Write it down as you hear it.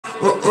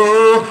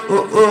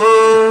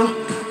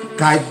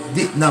Kahit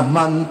di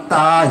naman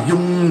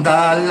tayong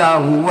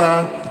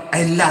dalawa,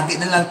 ay lagi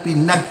na lang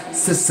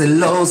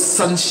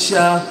pinagseselosan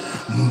siya.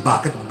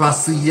 Bakit ba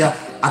siya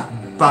at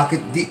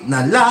bakit di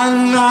na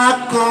lang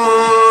ako?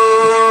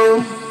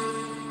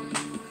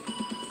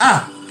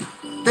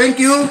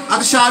 Thank you,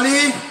 Ate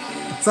Shali.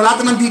 Sa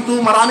lahat na nandito,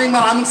 maraming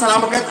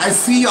salamat guys. I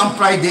see you on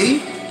Friday.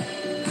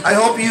 I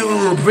hope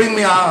you bring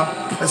me a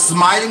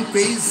smiling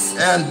face,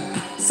 and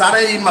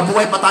sana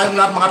mabuhay pa tayong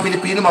lahat mga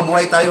Pilipino.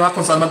 Mabuhay tayo ha,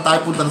 kung saan man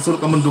tayo punta ng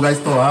sulok ng mundo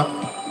guys to ha.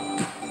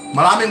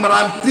 Maraming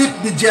Trip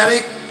ni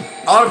Jeric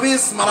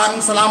Orvis,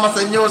 maraming salamat sa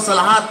inyo, sa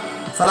lahat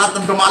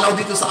ng dumalaw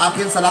dito sa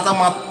akin, sa lahat ng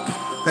mga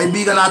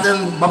kaibigan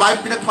natin.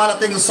 Babae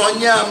pinagparating,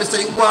 Sonia,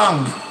 Mr.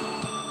 Ingkwang.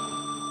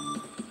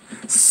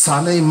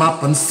 Sana'y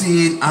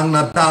mapansin ang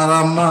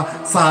nadarama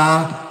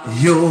sa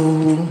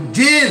iyo,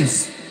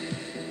 Jeans.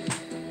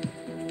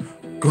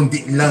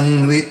 Kundi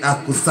lang rin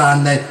ako,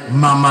 sana'y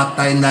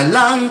mamatay na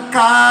lang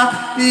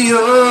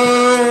kayo.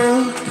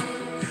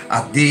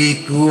 At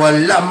di ko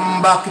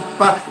alam bakit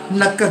pa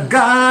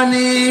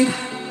nagkaganito.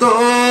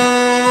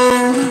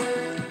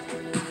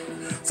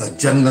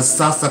 Sadyang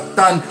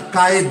nasasaktan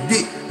kahit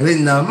di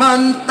rin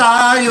naman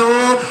tayo.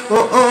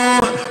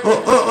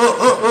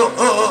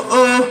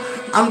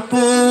 Ang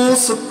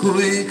puso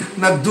ko'y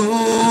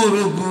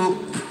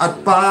nagdurugo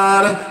at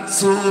parang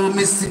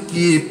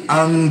sumisikip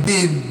ang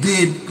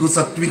dibdib ko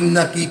sa tuwing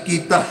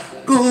nakikita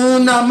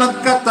ko na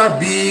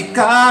magkatabi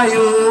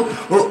kayo.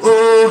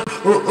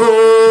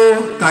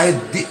 Kahit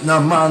di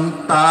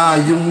naman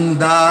tayong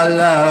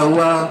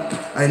dalawa,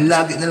 ay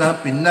lagi nalang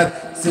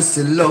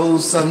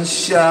pinagsisilosan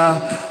siya.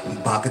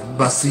 Bakit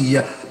ba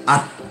siya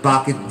at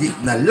bakit di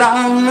na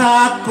lang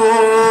ako?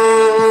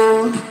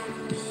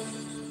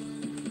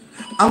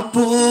 Ang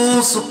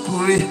puso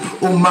ko'y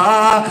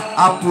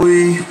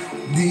umaapoy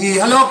di.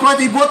 Hello,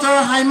 Pretty Butter.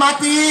 Hi,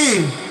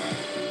 Mati.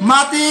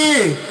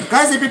 Mati.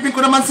 Guys, ipipin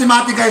ko naman si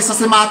Mati, guys. Sa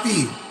si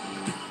Mati.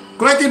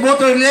 Pretty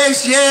Butter,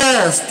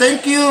 yes.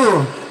 Thank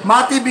you.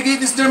 Mati,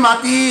 bigay this there,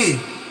 Mati.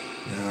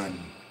 Yan.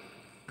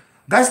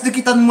 Guys,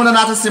 dikitan muna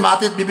natin si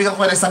Mati at bibigyan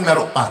ko na isang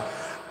laro pa.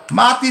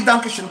 Mati,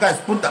 dankeschön,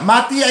 guys. Punta.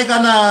 Mati, I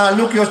gonna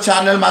look your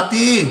channel,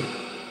 Mati.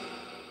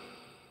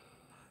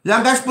 Yan,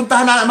 guys.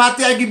 Puntahan na.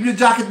 Mati, I give you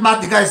jacket,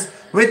 Mati, guys.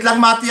 Wait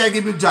lang, Mati, I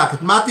give you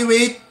jacket. Mati,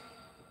 wait.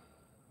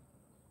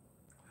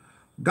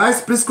 Guys,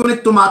 please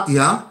connect to Mati,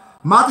 ha?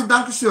 Mati,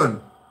 dankeschön.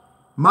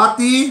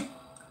 Mati,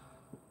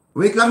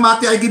 wait lang,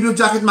 Mati, I give you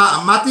jacket.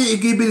 Mati, I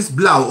give you this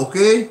blau,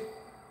 okay?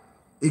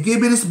 I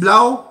give you this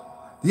blau.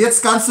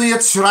 Jetzt kannst du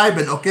jetzt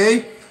schreiben,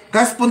 okay?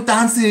 Guys,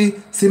 puntahan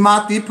si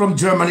Mati from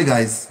Germany,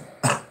 guys.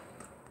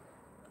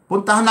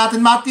 Puntahan natin,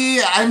 Mati.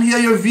 I'm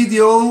here, your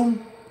video.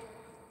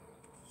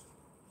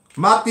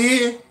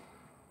 Mati,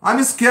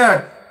 I'm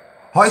scared.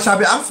 Hoy,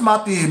 sabi Angst,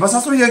 Mati. Was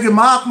hast du hier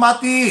gemacht,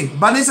 Mati?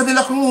 Vanessa de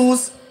la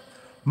Cruz.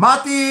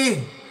 Mati.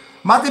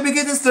 Mati, wie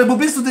geht es dir? Wo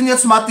bist du denn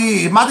jetzt,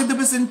 Mati? Mati, du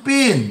bist in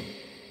Pin.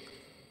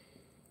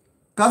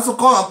 Kannst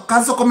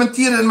du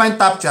kommentieren in meinem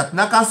Tab-Chat,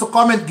 na? Kannst du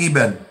Comment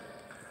geben.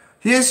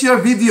 Hier ist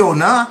your video,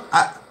 na?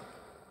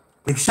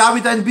 Ich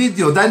schaue dein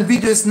Video. Dein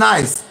Video ist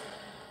nice.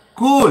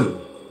 Cool,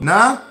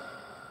 na?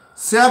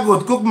 Sehr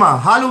gut, guck mal.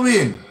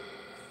 Halloween.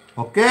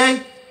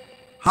 Okay?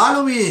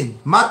 Halloween.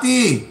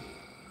 Mati.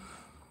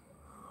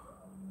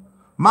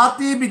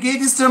 Mati, wie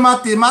geht es dir,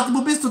 Mati? Mati,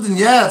 wo bist du denn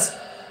jetzt?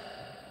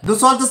 Du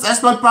solltest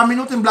erstmal ein paar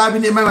Minuten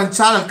bleiben in meinem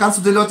Channel. Kannst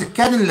du die Leute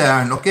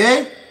kennenlernen,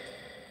 okay?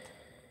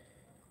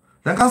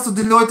 Dann kannst du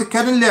die Leute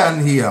kennenlernen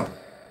hier.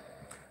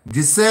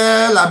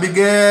 Giselle,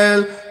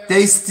 Abigail,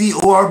 Tasty,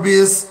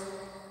 Orbis.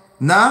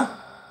 Na?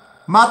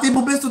 Mati,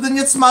 wo bist du denn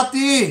jetzt,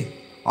 Mati?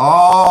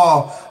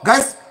 Oh,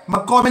 guys,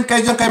 mag-comment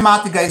kayo dyan kay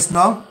Mati, guys,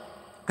 no?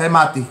 Kay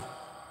Mati.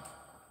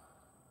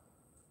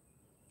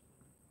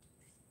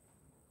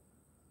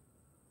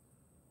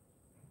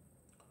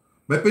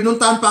 May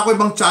pinuntahan pa ako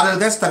ibang channel,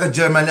 guys, taga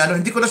Germany.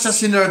 Hindi ko na siya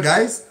sinure,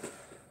 guys.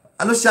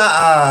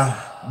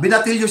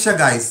 Binatilyo siya,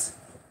 guys.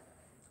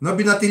 No,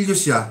 binatilyo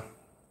siya.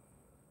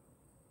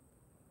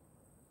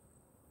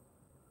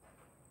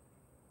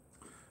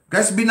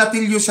 Guys,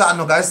 binatilyo siya,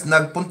 guys.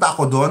 Nagpunta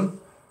ako doon.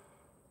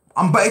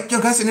 Ang bait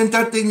niya, guys.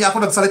 In-entertain niya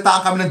ako.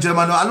 Nagsalitaan kami ng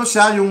Germano.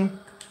 Siya, yung...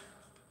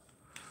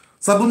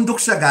 Sa bundok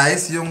siya,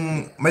 guys.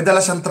 Yung... May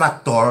dala siyang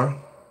tractor.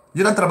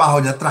 Yun ang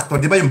trabaho niya, tractor.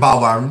 Di ba yung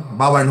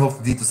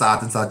Bauernhof dito sa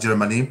atin sa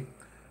Germany?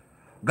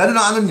 Ganun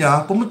ang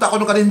niya, pumunta ako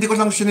nung kanina, hindi ko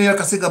siyang shinare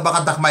kasi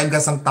baka dakmain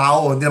guys ang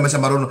tao, hindi naman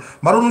siya marunong.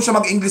 Marunong siya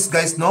mag-English,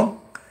 guys,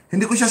 no?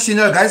 Hindi ko siya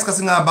shinare, guys,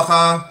 kasi nga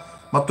baka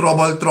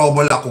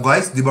ma-trouble ako,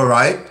 guys, di ba,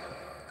 right?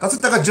 Kasi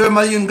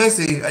taga-German yun,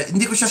 guys, eh.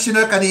 Hindi ko siya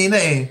shinare kanina,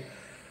 eh.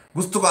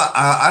 Gusto ko,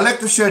 I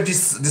like to share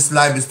this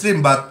live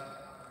stream, but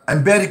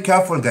I'm very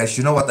careful, guys,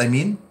 you know what I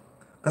mean?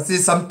 Kasi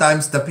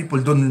sometimes the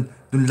people don't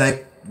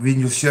like when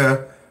you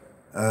share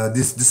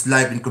this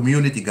live in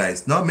community,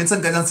 guys, no? Minsan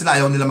ganyan sila,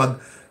 ayaw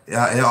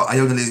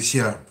nila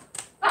i-share.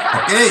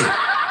 Okay.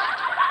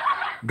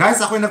 Guys,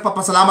 ako yung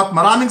nagpapasalamat.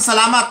 Maraming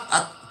salamat.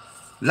 At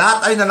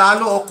lahat ay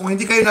nanalo. O kung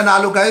hindi kayo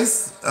nanalo,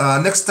 guys,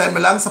 next time na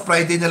lang, sa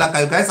Friday na lang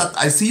kayo, guys. At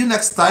I see you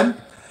next time.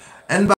 And